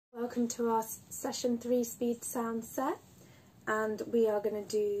welcome to our session 3 speed sound set, and we are going to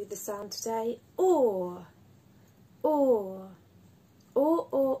do the sound today, or. I'm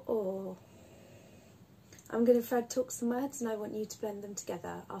going to Fred talk some words and I want you to blend them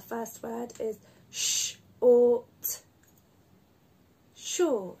together. Our first word is short,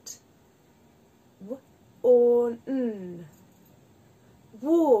 short, worn,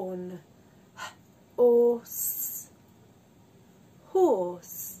 worn, horse,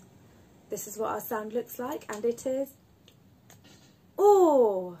 horse. This is what our sound looks like, and it is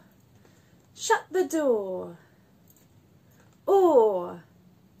or. Shut the door, or.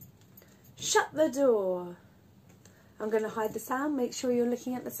 Shut the door. I'm going to hide the sound. Make sure you're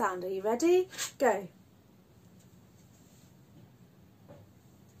looking at the sound. Are you ready? Go.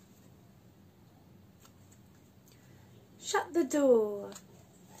 Shut the door.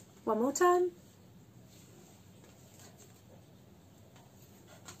 One more time.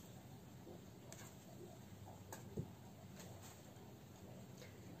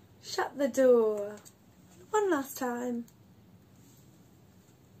 Shut the door. One last time.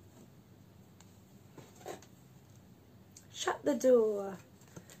 Shut the door.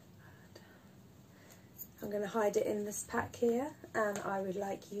 I'm going to hide it in this pack here, and I would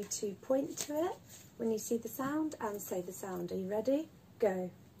like you to point to it when you see the sound and say the sound. Are you ready? Go.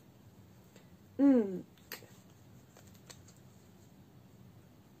 Ng.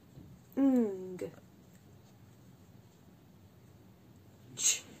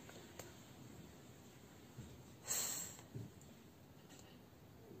 Ch.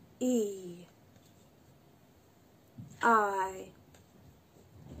 E. I.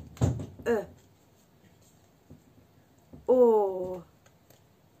 O.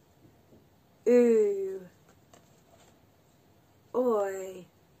 Oo. Oi.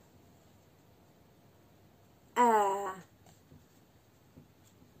 A.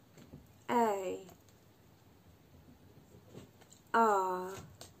 Ow.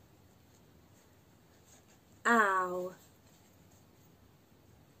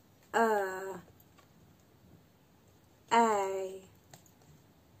 A.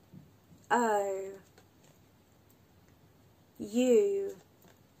 O. U.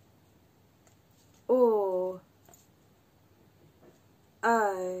 Or.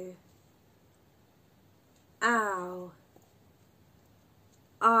 O. Ow.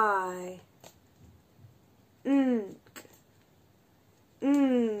 I. Nk.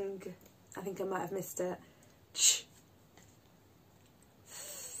 Ng. I think I might have missed it. Ch.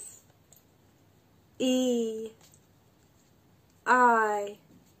 E. I.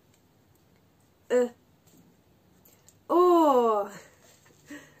 Or.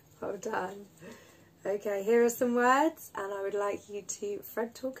 Well done. Okay, here are some words, and I would like you to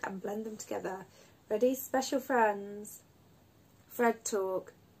Fred talk and blend them together. Ready? Special friends. Fred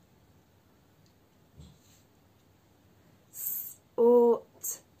talk.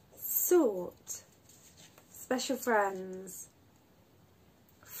 Sort, sort. Special friends.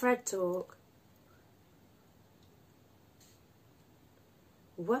 Fred talk.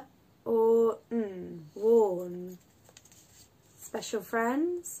 What or worn. Special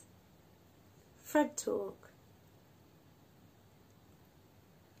friends. Fred talk.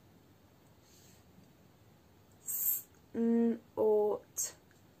 Snort,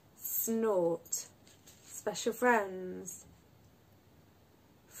 snort. Special friends.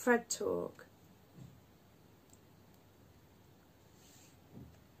 Fred talk.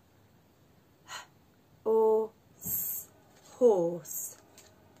 Or horse.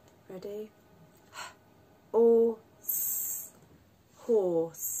 Ready? Or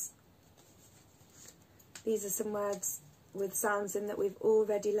horse. These are some words with sounds in that we've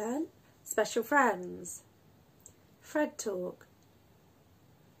already learned. Special friends. Fred talk.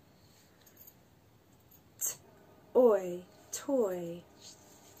 Oi, toy.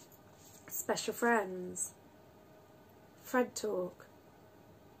 Special friends. Fred talk.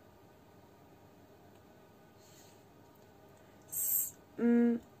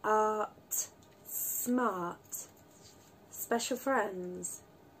 Art, smart. Special friends.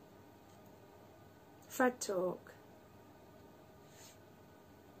 Fred talk.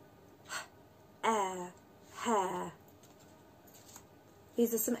 Air, hair.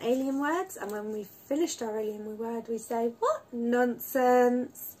 These are some alien words, and when we've finished our alien word, we say, what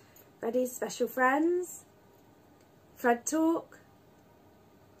nonsense. Ready? Special friends. Fred talk.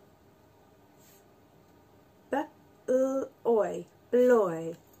 Oi,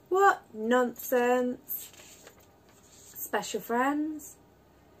 bloy. What nonsense. Special friends.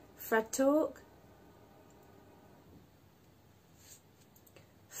 Fred talk.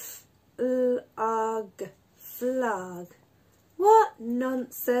 Flug, flug. What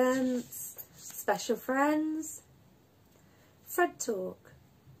nonsense. Special friends. Fred talk.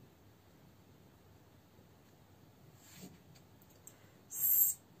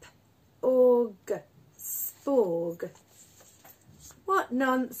 Sporg. Sporg. What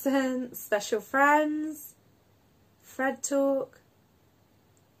nonsense. Special friends. Fred talk.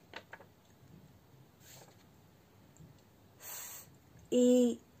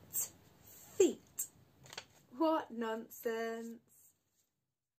 Eat. Feet. What nonsense.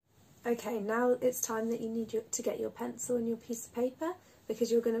 Okay, now it's time that you need to get your pencil and your piece of paper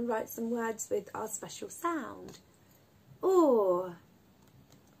because you're going to write some words with our special sound. Or.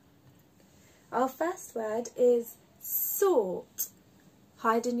 Our first word is salt.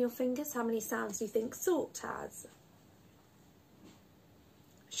 Hide in your fingers how many sounds you think salt has.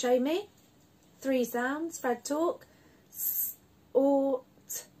 Show me. 3 sounds. Fred talk.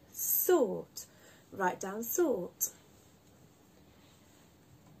 Sort. Sort. Write down sort.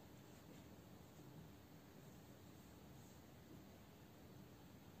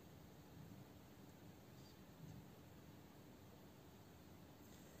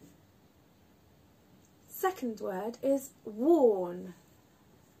 Second word is worn.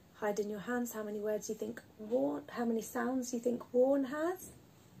 Hide in your hands how many words you think worn, how many sounds you think worn has.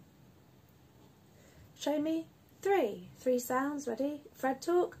 Show me. 3 sounds. Ready? Fred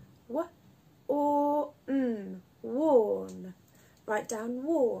talk. What? Or worn. Write down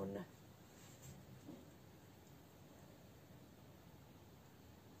worn.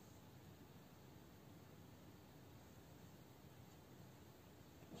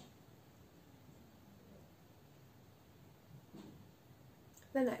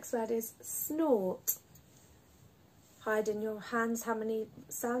 The next word is snort. Hide in your hands how many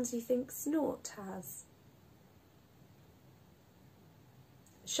sounds you think snort has.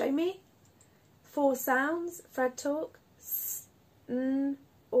 Show me. 4 sounds. Fred talk. Snort.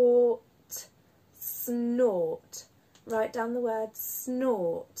 Snort. Write down the word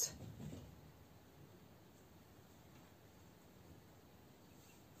snort.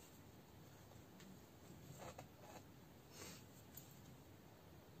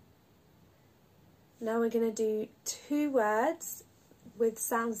 Now we're going to do 2 words with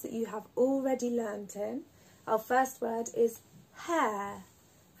sounds that you have already learnt in. Our first word is hair.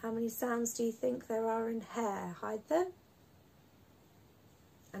 How many sounds do you think there are in hair? Hide them.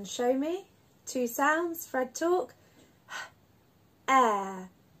 And show me. 2 sounds. Fred talk. Air.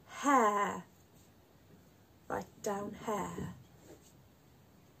 Hair. Write down hair.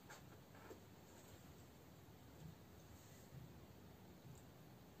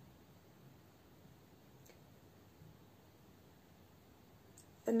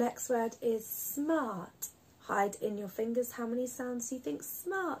 The next word is smart. Hide in your fingers how many sounds you think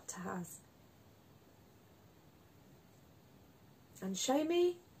smart has. And show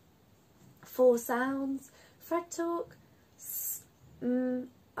me. 4 sounds. Fred talk. Smart.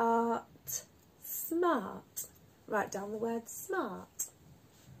 Smart. Write down the word smart.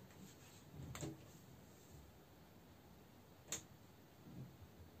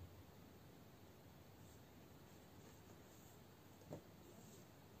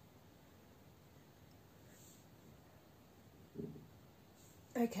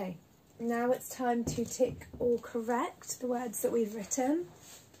 Okay, now it's time to tick or correct the words that we've written.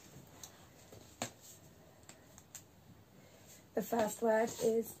 The first word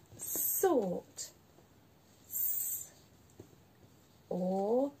is sort.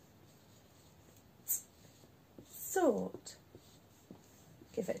 Or sort.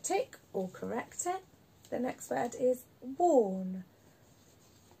 Give it a tick or correct it. The next word is worn.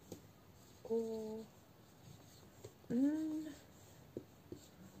 Or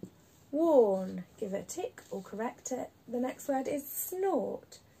worn. Give it a tick or correct it. The next word is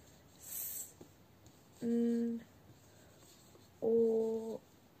snort. Snort.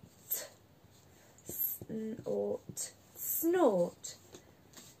 Snort.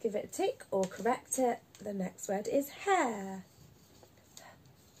 Give it a tick or correct it. The next word is hair.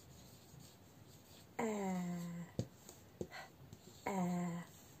 Air. Air.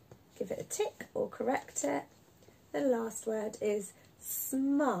 Give it a tick or correct it. The last word is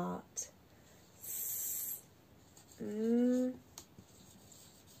smart. Smart.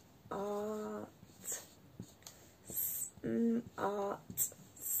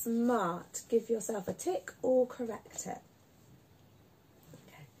 Smart. Give yourself a tick or correct it.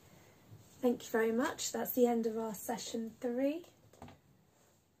 Okay. Thank you very much. That's the end of our session 3.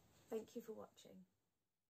 Thank you for watching.